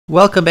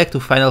Welcome back to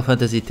Final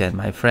Fantasy X,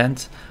 my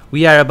friends.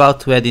 We are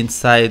about to head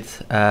inside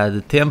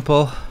the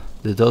temple,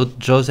 the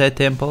Djose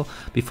temple.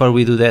 Before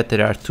we do that,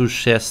 there are two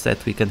chests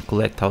that we can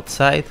collect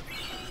outside.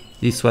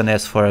 This one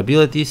has 4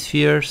 ability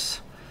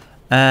spheres,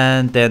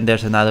 and then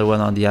there's another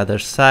one on the other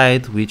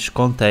side which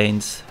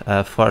contains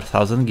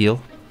 4000 gil.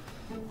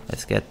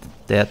 Let's get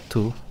that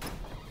too.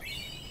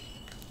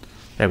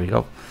 There we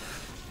go.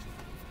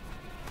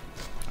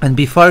 And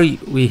before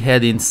we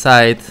head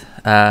inside,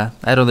 I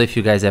don't know if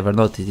you guys ever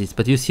noticed this,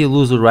 but you see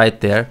Luzu right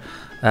there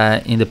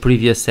in the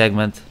previous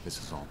segment.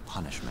 This is all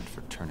punishment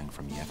for turning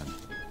from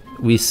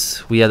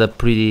Yevon. We had a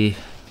pretty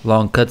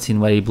long cutscene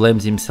where he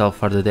blames himself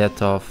for the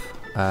death of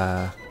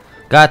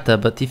Gata,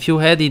 but if you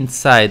head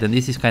inside, and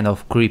this is kind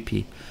of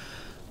creepy,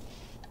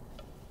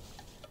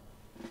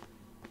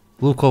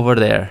 look over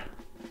there.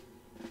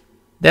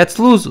 That's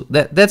Luzu.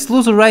 That's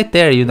Luzu right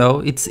there. You know,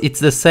 it's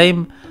the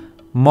same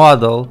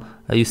model.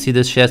 You see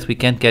the chest. We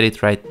can't get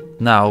it right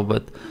now,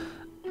 but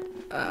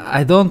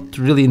I don't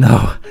really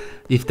know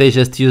if they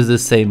just use the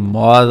same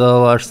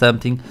model or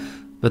something.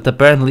 But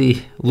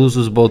apparently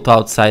Luzu's both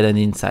outside and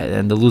inside,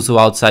 and the Luzu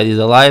outside is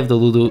alive, the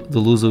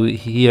Luzu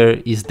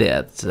here is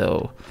dead,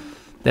 so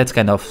that's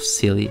kind of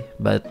silly,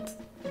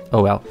 but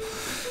oh well.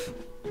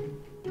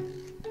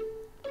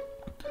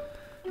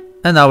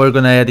 And now we're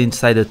gonna head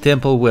inside the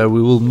temple, where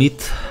we will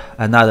meet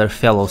another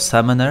fellow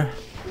summoner,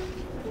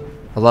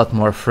 a lot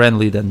more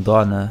friendly than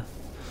Donna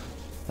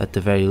at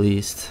the very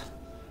least.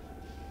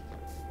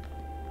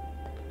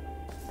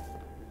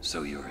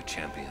 So you're a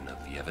champion of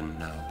Yevon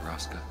now,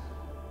 Braska?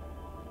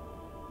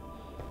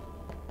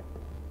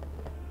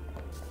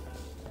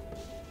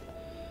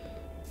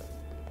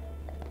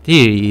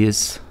 Here he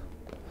is.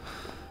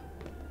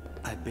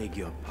 I beg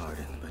your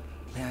pardon, but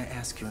may I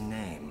ask your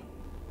name?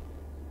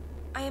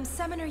 I am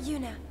Summoner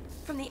Yuna,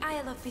 from the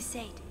Isle of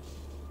Besaid.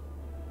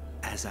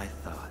 As I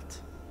thought.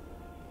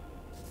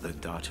 The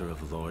daughter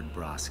of Lord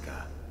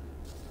Braska.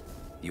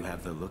 You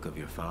have the look of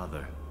your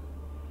father.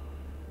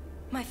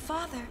 My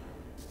father?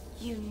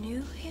 You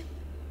knew him?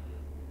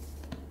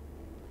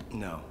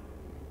 No.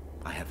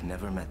 I have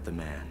never met the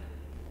man.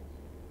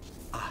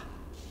 Ah,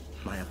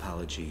 my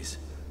apologies.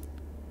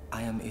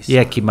 I am a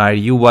Yeah,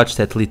 Kimari, you watch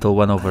that little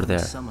one over there.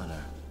 A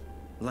summoner,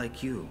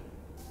 like you.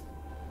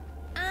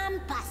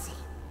 I'm Bussy.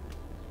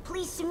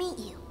 Pleased to meet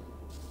you.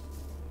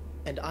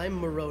 And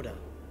I'm Maroda.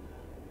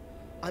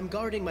 I'm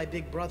guarding my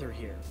big brother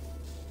here.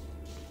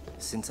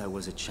 Since I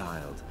was a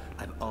child,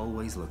 I've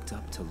always looked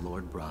up to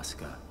Lord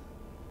Braska.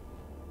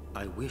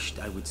 I wished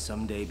I would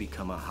someday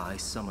become a high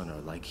summoner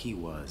like he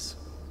was.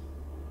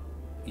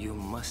 You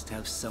must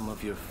have some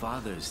of your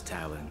father's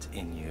talent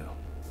in you.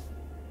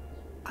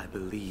 I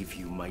believe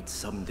you might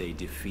someday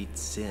defeat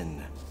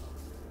Sin.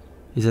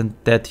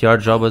 Isn't that your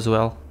job as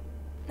well?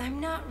 I'm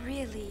not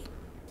really.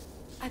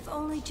 I've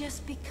only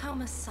just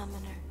become a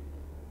summoner.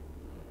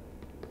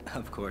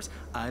 Of course,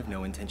 I've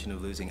no intention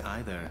of losing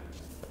either.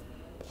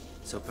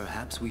 So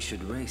perhaps we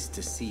should race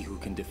to see who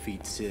can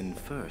defeat Sin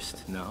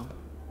first, no?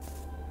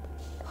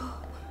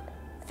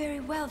 Very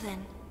well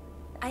then.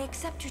 I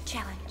accept your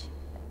challenge.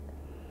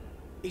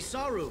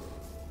 Isaru!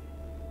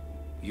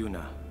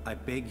 Yuna, I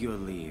beg your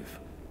leave.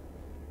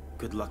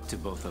 Good luck to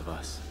both of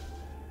us.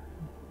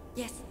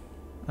 Yes.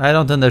 I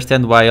don't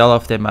understand why all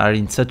of them are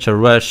in such a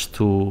rush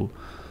to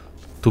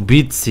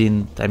beat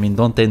Sin. I mean,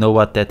 don't they know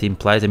what that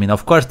implies? I mean,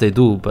 of course they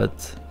do,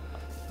 but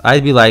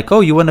I'd be like,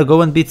 oh, you wanna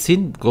go and beat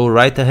Sin? Go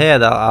right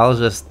ahead. I'll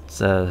just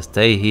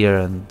stay here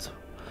and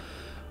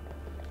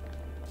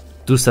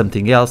do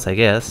something else, I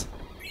guess.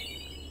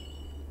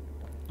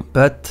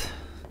 But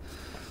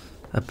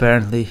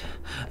apparently,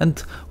 and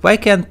why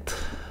can't,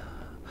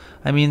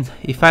 I mean,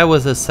 if I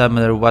was a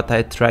summoner, what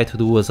I try to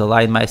do was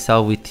align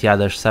myself with the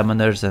other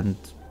summoners and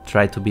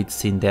try to beat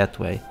Sin that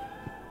way.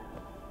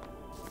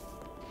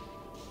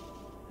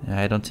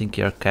 I don't think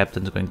your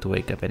captain's going to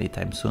wake up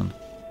anytime soon.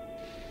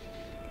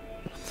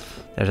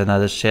 There's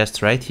another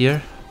chest right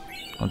here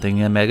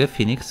containing a Mega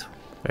Phoenix,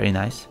 very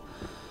nice.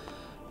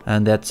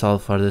 And that's all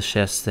for the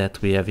chests that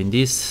we have in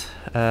this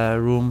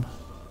room.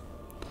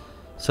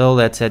 So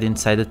let's head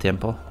inside the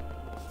temple.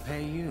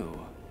 Hey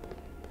you.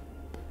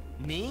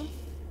 Me?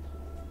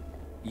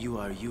 You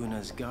are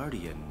Yuna's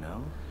guardian,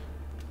 no?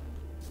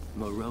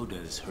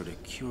 Maroda's heard a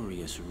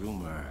curious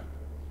rumor.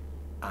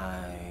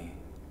 I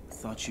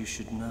thought you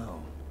should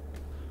know.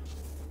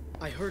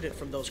 I heard it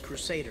from those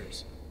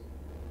crusaders.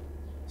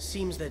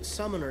 Seems that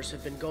summoners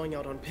have been going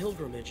out on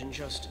pilgrimage and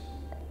just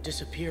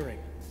disappearing.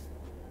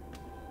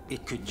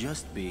 It could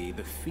just be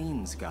the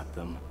fiends got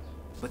them,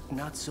 but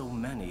not so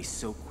many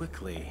so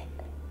quickly.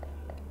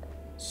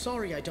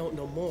 Sorry I don't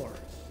know more,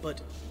 but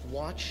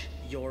watch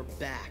your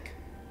back.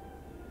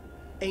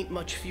 Ain't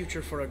much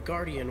future for a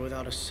guardian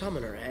without a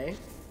summoner, eh?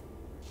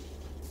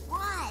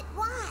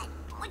 What?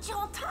 What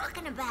y'all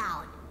talking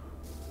about?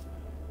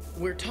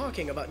 We're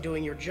talking about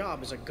doing your job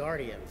as a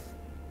guardian.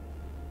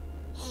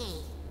 Hey,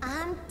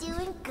 I'm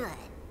doing good.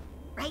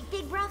 Right,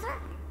 big brother?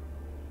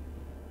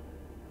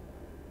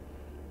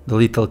 The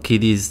little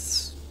kid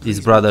is his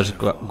brother's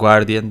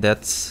guardian.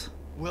 That's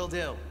Will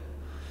do.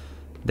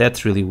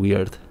 That's really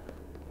weird.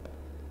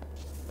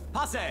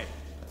 Passe!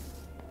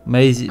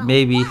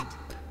 Maybe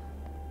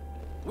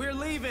We're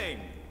leaving!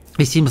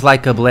 he seems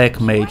like a black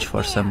mage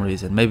for some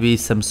reason. Maybe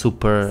some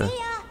super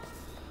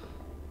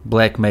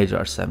black mage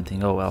or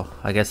something. Oh well,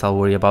 I guess I'll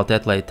worry about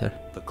that later.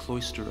 The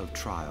cloister of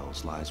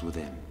trials lies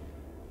within.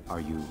 Are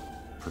you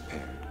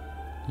prepared?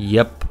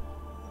 Yep.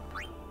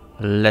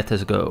 Let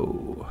us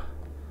go.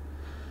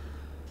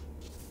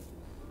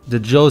 The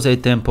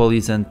Djose temple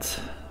isn't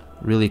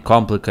really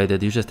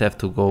complicated. You just have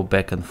to go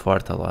back and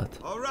forth a lot.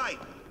 All right,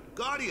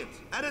 Guardians,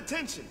 at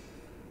attention.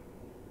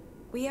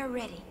 We are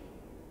ready.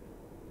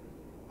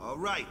 All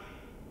right,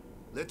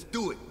 let's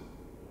do it.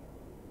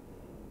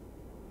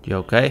 You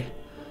okay?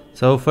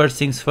 So first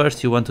things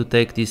first, you want to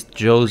take these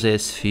Djose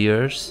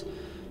spheres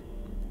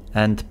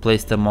and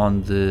place them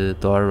on the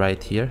door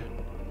right here.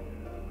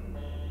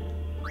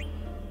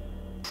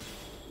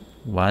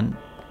 1.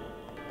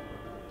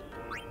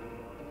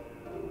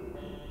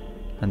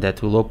 And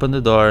that will open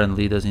the door and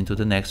lead us into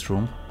the next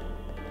room.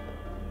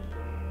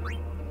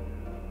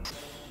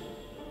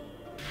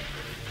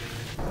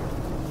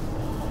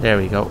 There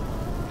we go.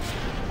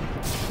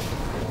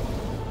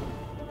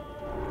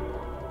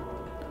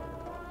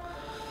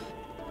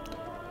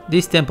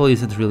 This temple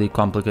isn't really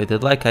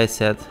complicated, like I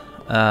said.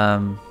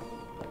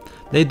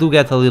 They do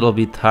get a little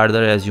bit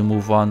harder as you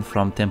move on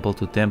from temple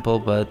to temple,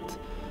 but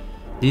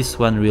this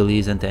one really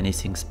isn't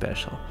anything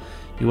special.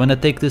 You want to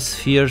take the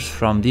spheres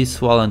from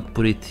this wall and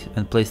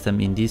place them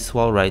in this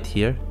wall right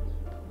here.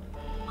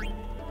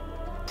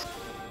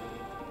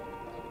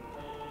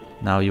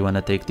 Now you want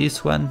to take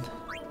this one,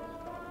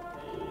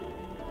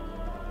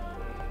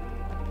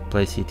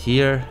 place it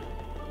here.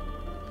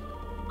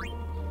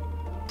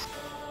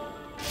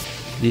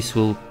 This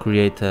will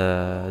create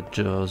a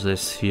Djose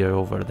sphere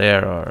over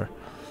there, or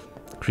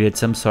create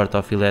some sort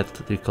of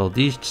electrical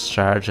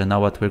discharge. And now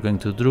what we're going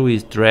to do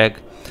is drag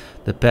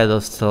the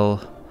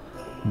pedestal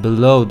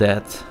below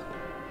that,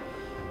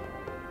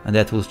 and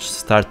that will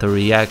start a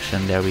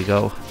reaction. There we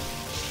go.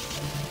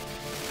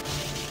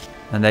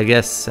 And I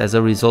guess as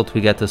a result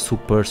we get a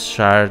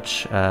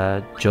supercharged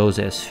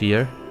Djose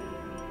sphere,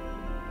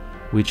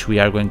 which we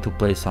are going to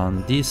place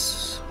on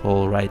this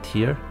hole right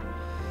here.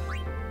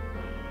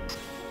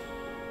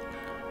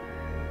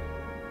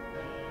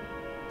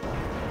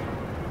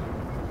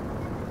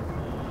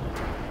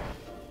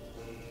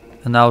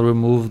 And now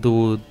remove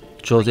the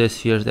Djose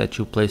spheres that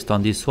you placed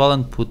on this wall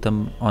and put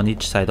them on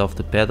each side of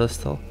the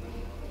pedestal.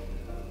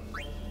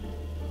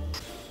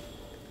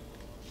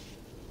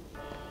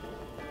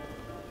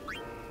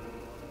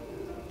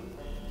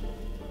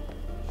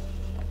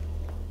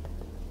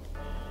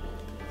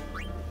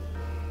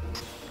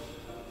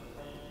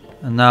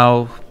 And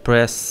now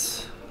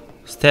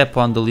step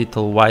on the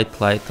little white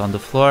light on the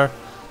floor.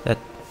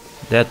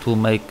 That will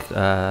make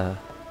the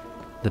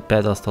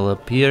pedestal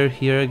appear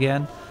here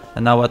again.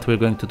 And now what we're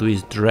going to do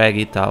is drag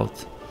it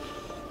out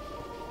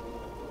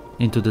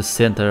into the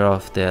center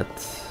of that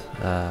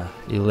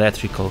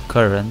electrical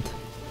current.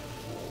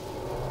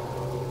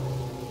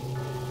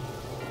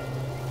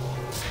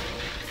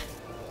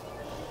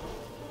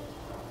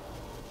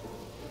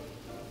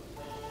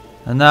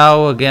 And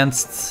now,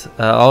 against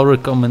all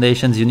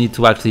recommendations, you need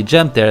to actually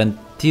jump there, and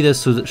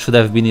Tidus should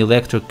have been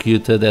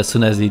electrocuted as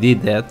soon as he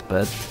did that,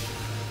 but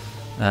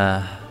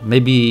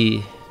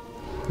maybe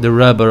the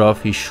rubber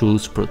of his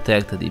shoes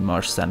protected him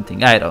or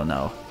something. I don't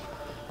know.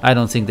 I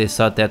don't think they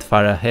thought that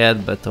far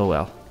ahead, but oh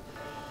well.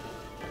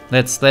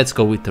 Let's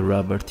go with the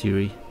rubber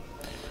theory.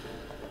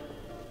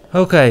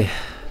 Okay,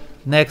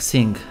 next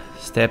thing,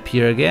 step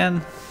here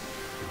again.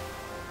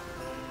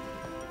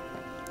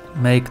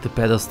 Make the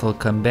pedestal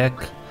come back.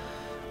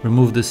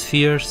 Remove the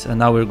spheres, and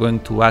now we're going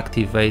to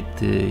activate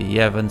the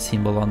Yevon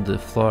symbol on the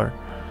floor.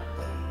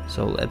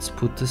 So let's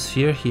put the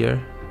sphere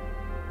here.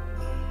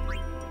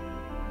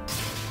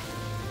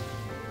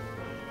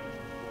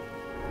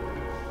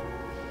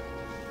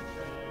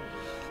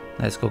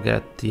 Let's go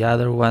get the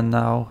other one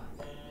now.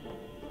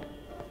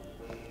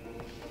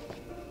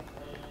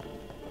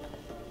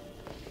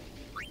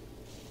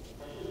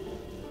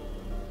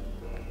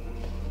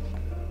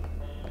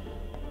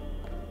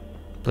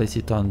 Place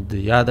it on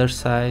the other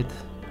side,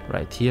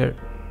 right here.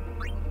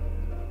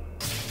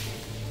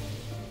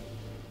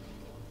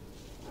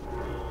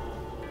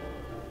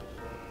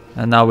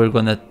 And now we're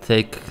gonna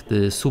take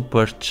the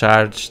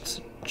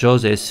supercharged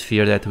Djose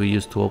sphere that we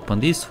used to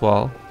open this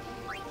wall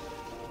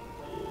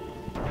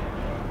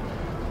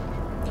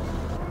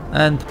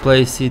and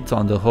place it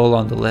on the hole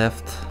on the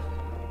left,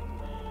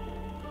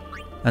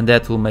 and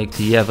that will make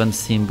the Yevon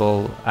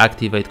symbol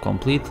activate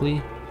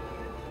completely.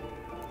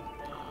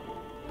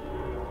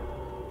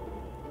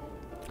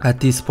 At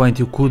this point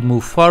you could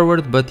move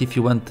forward, but if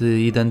you want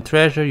the hidden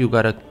treasure you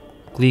gotta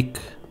click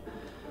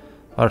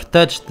or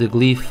touch the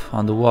glyph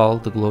on the wall,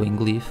 the glowing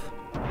glyph,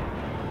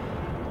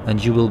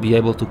 and you will be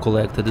able to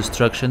collect the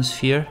destruction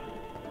sphere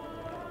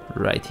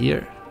right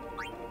here.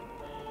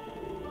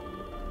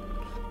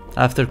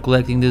 After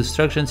collecting the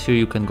destruction sphere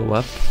you can go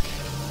up,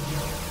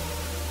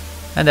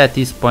 and at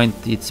this point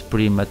it's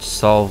pretty much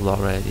solved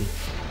already.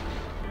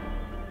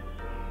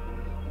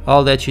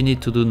 All that you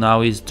need to do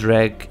now is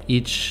drag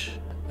each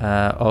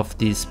of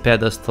these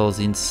pedestals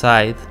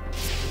inside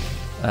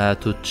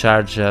to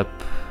charge up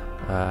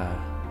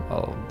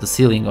well, the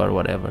ceiling or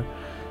whatever,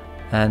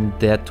 and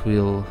that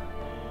will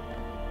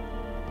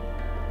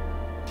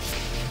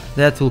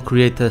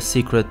create a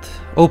secret,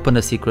 open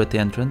a secret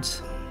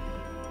entrance.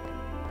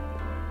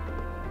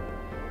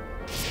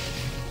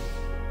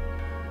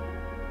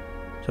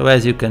 So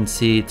as you can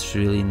see, it's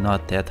really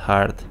not that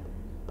hard.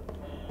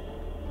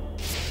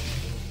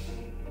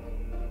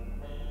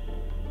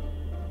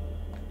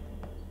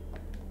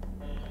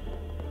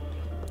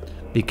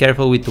 Be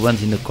careful with the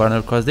ones in the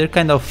corner because they're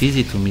kind of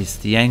easy to miss.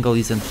 The angle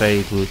isn't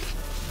very good.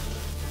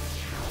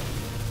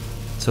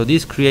 So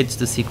this creates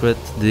the secret,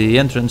 the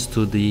entrance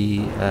to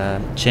the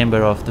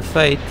Chamber of the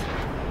Fate,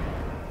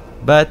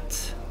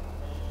 but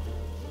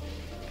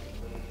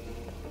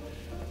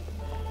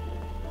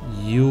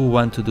you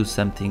want to do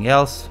something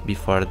else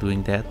before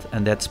doing that,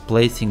 and that's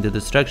placing the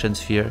destruction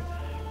sphere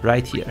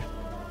right here.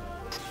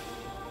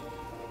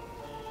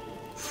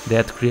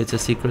 That creates a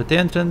secret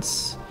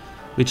entrance,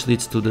 which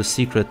leads to the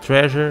secret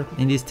treasure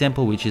in this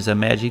temple, which is a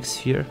magic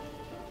sphere.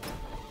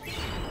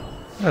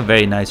 A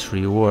very nice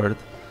reward.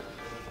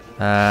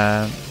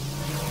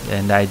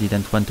 And I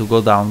didn't want to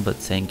go down, but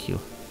thank you.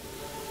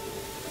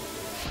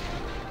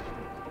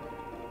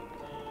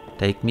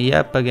 Take me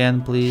up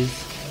again, please.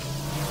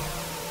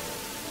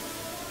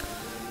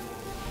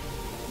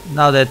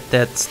 Now that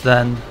that's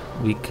done,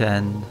 we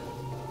can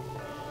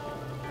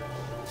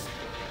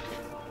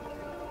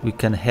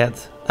head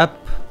up.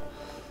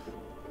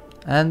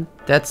 And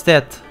that's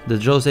that. The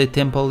Djose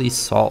Temple is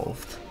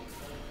solved.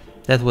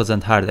 That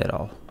wasn't hard at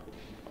all.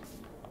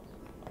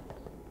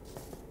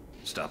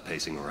 Stop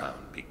pacing around.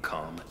 Be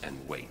calm and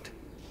wait.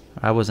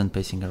 I wasn't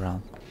pacing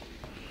around.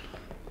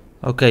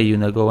 Okay,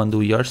 Yuna, go and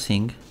do your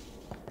thing.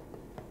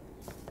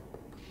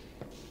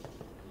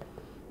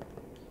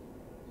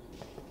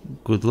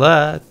 Good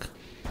luck.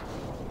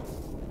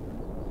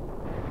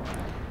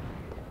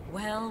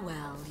 Well,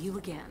 well, you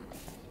again.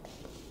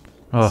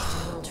 Oh.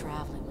 Still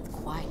traveling with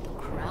quite the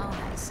crowd,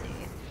 I see.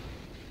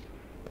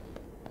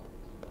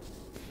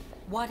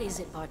 What is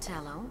it,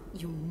 Bartello?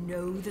 You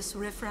know this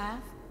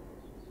riffraff?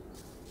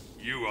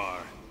 You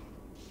are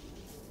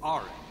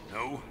Aaron,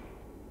 no?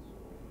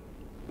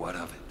 What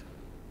of it?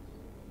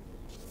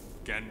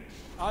 Can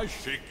I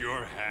shake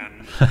your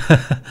hand?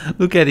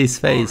 Look at his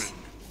face. Aaron.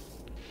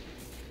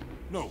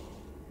 No,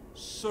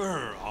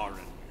 Sir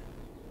Aaron.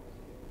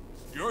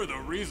 You're the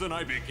reason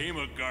I became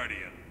a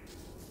guardian.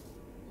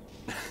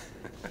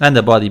 And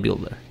a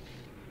bodybuilder.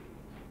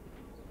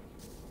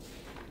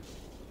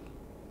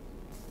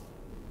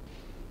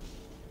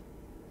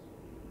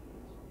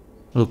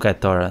 Look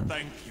at Toran.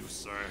 Thank you,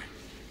 sir.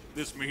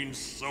 This means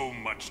so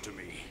much to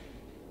me.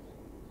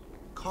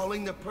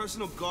 Calling the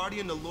personal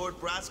guardian of Lord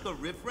Braska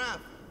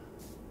riffraff?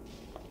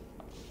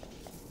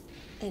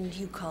 And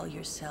you call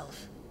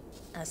yourself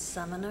a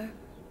summoner?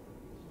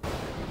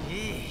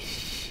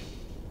 Yeesh.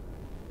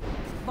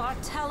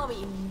 Bartello,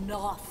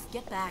 enough.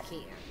 Get back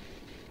here.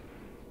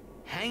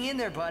 Hang in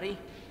there, buddy.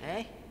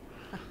 Eh?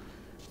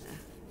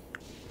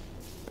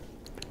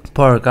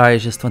 Poor guy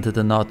just wanted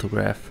an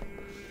autograph.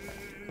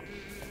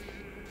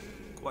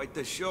 Quite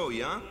the show,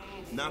 yeah?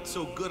 Not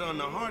so good on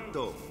the heart,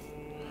 though.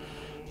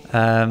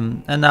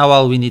 And now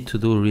all we need to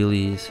do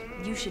really is...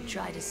 You should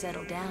try to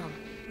settle down.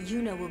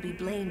 Yuna will be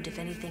blamed if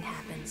anything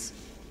happens.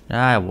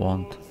 I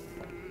won't.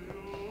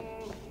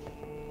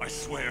 I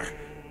swear,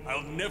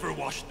 I'll never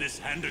wash this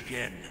hand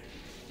again.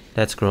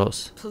 That's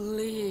gross.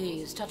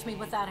 Please, touch me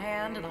with that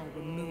hand and I'll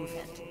remove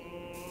it.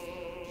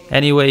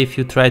 Anyway, if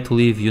you try to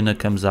leave, Yuna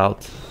comes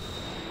out.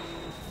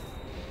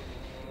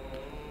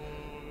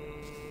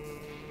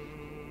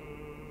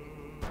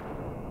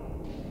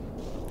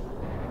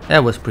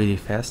 That was pretty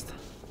fast.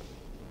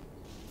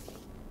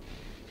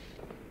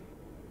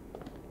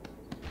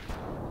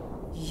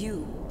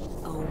 You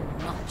owe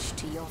much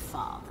to your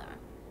father.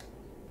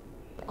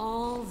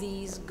 All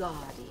these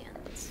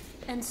guardians.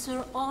 And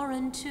Sir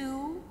Oren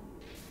too?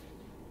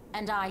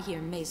 And I hear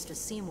Maester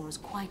Seymour's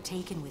quite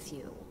taken with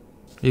you.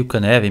 You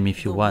can have him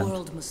if you want. The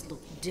world must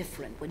look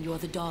different when you're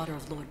the daughter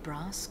of Lord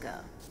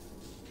Braska.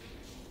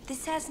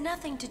 This has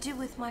nothing to do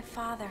with my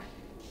father.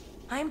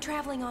 I'm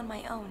traveling on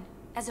my own,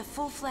 as a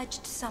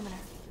full-fledged summoner.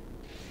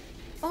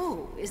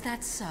 Oh, is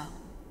that so?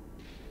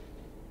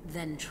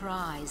 Then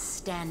try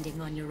standing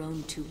on your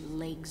own two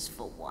legs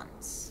for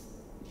once.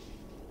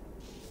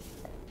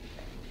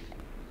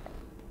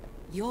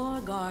 Your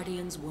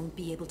guardians won't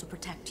be able to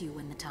protect you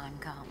when the time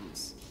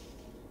comes.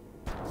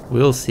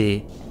 We'll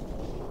see.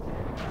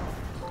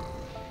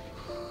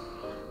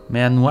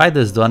 Man, why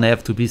does Dawn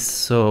have to be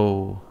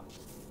so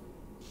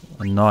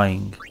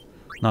annoying?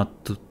 Not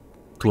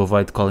to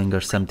avoid calling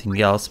her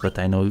something else, but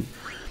I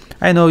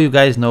know you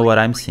guys know what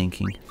I'm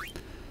thinking.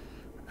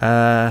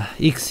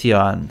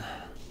 Ixion.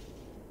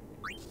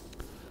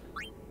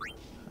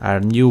 Our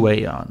new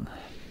way on.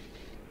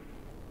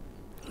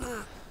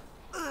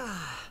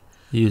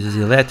 Uses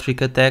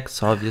electric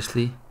attacks,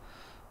 obviously.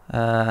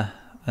 And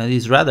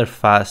is rather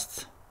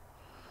fast.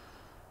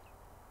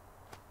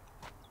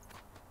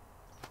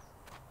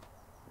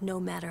 No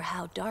matter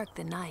how dark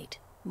the night,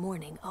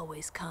 morning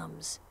always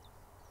comes.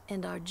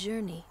 And our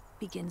journey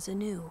begins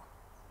anew.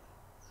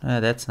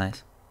 That's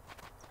nice.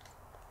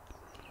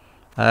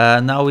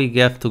 Now we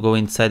have to go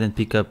inside and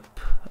pick up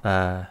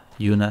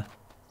Yuna.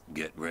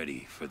 Get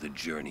ready for the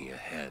journey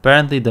ahead.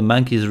 Apparently the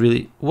monkey is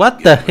really...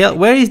 What the hell?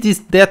 Where is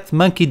that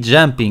monkey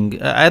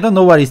jumping? I don't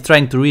know what he's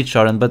trying to reach,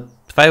 Oren, but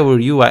if I were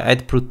you,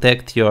 I'd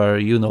protect your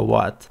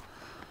you-know-what.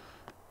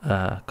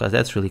 Because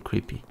that's really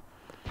creepy.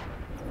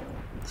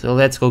 So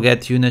let's go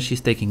get Yuna.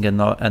 She's taking a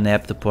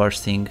nap, the poor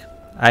thing.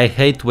 I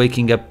hate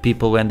waking up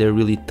people when they're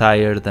really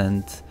tired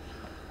and...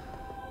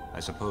 I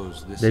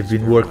suppose this they've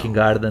been working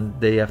hard and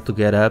they have to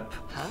get up.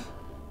 Huh?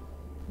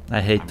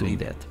 I hate doing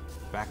that.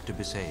 Back to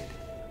Besaid.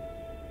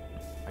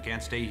 I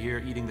can't stay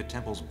here eating the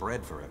temple's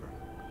bread forever.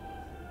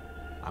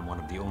 I'm one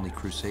of the only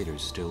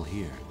crusaders still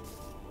here.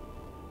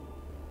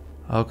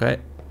 Okay,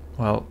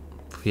 well,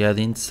 if we head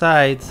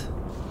inside,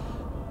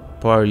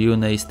 poor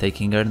Yuna is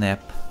taking her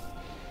nap.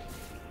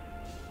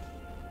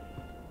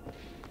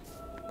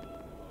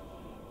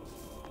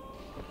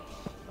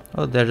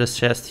 Oh, there's a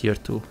chest here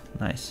too.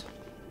 Nice.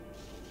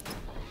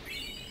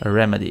 A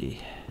remedy.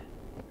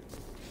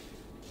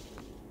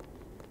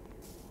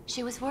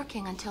 She was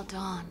working until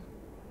dawn.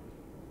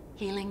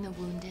 Healing the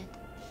wounded,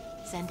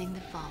 sending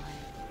the fallen.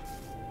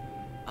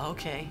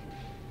 Okay.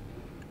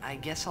 I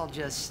guess I'll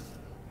just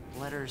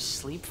let her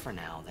sleep for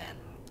now then.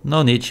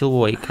 No need, she'll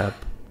wake up.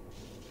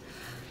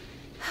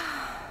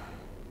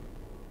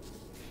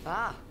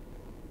 Ah.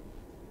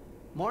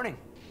 Morning.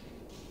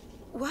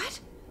 What?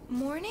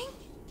 Morning?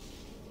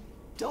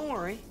 Don't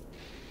worry.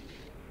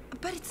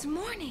 But it's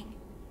morning.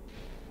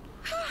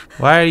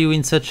 Why are you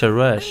in such a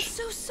rush? I'm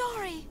so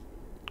sorry.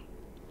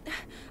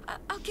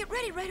 I'll get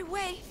ready right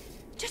away.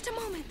 Just a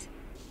moment.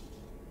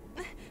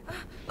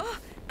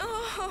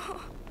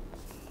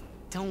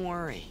 Don't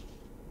worry.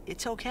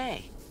 It's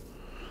okay.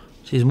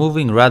 She's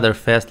moving rather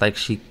fast, like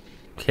she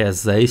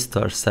has haste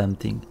or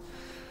something.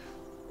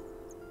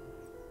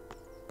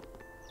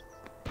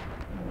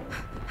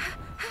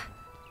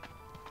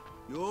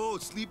 Yo,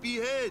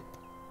 sleepyhead.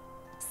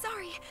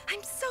 Sorry,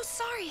 I'm so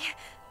sorry.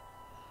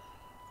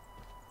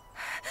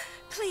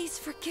 Please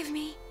forgive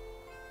me.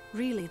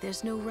 Really,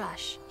 there's no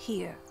rush.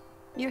 Here,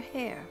 your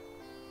hair.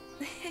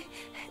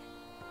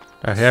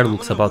 Her hair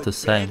looks about the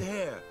same.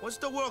 What's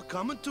the world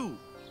coming to?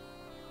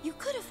 You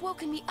could have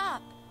woken me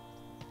up.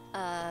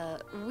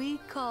 We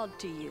called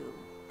to you,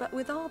 but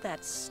with all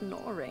that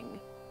snoring.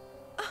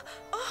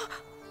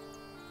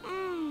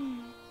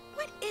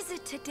 What is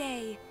it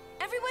today?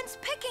 Everyone's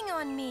picking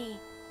on me.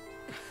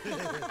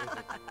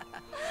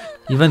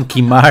 Even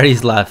Kimari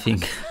is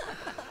laughing.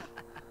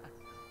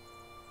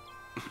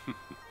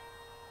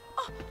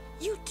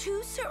 You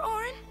too, Sir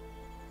Oren?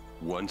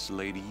 Once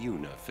Lady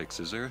Yuna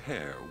fixes her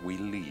hair, we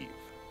leave.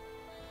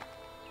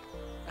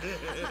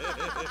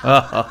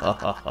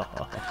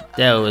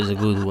 That was a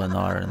good one,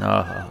 Oren.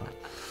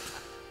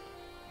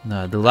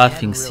 No, the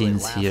laughing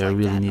scenes here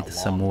really need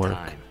some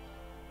work.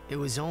 It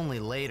was only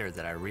later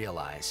that I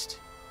realized.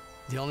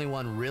 The only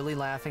one really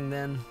laughing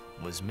then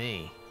was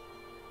me.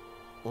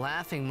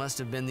 Laughing must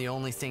have been the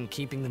only thing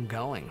keeping them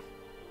going.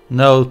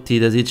 No,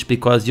 Tidas, it's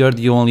because you're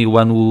the only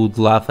one who would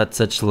laugh at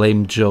such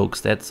lame jokes,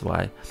 that's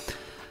why.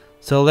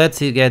 So let's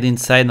get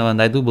inside now,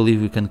 and I do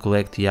believe we can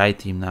collect the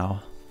item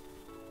now.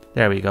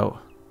 There we go.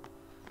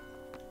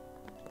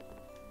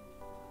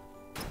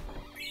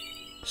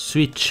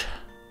 Switch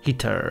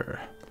heater.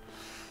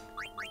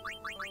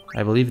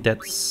 I believe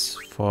that's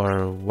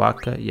for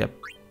Waka, yep.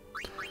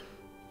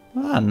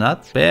 Ah,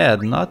 not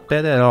bad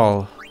at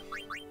all.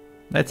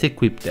 Let's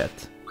equip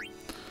that,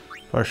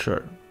 for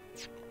sure.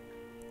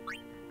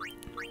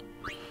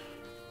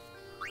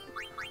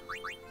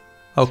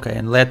 Okay,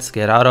 and let's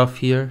get out of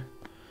here.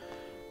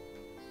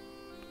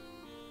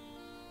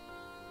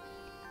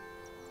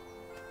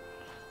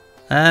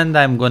 And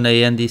I'm gonna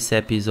end this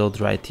episode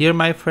right here,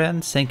 my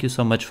friends. Thank you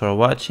so much for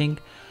watching.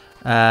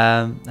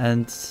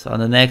 And on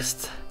the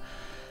next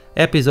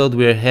episode,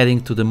 we're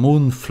heading to the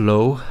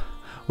Moonflow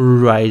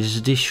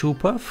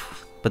Rajdishupov,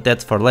 but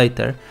that's for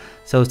later.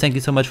 So thank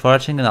you so much for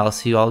watching, and I'll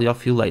see all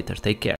of you later. Take care.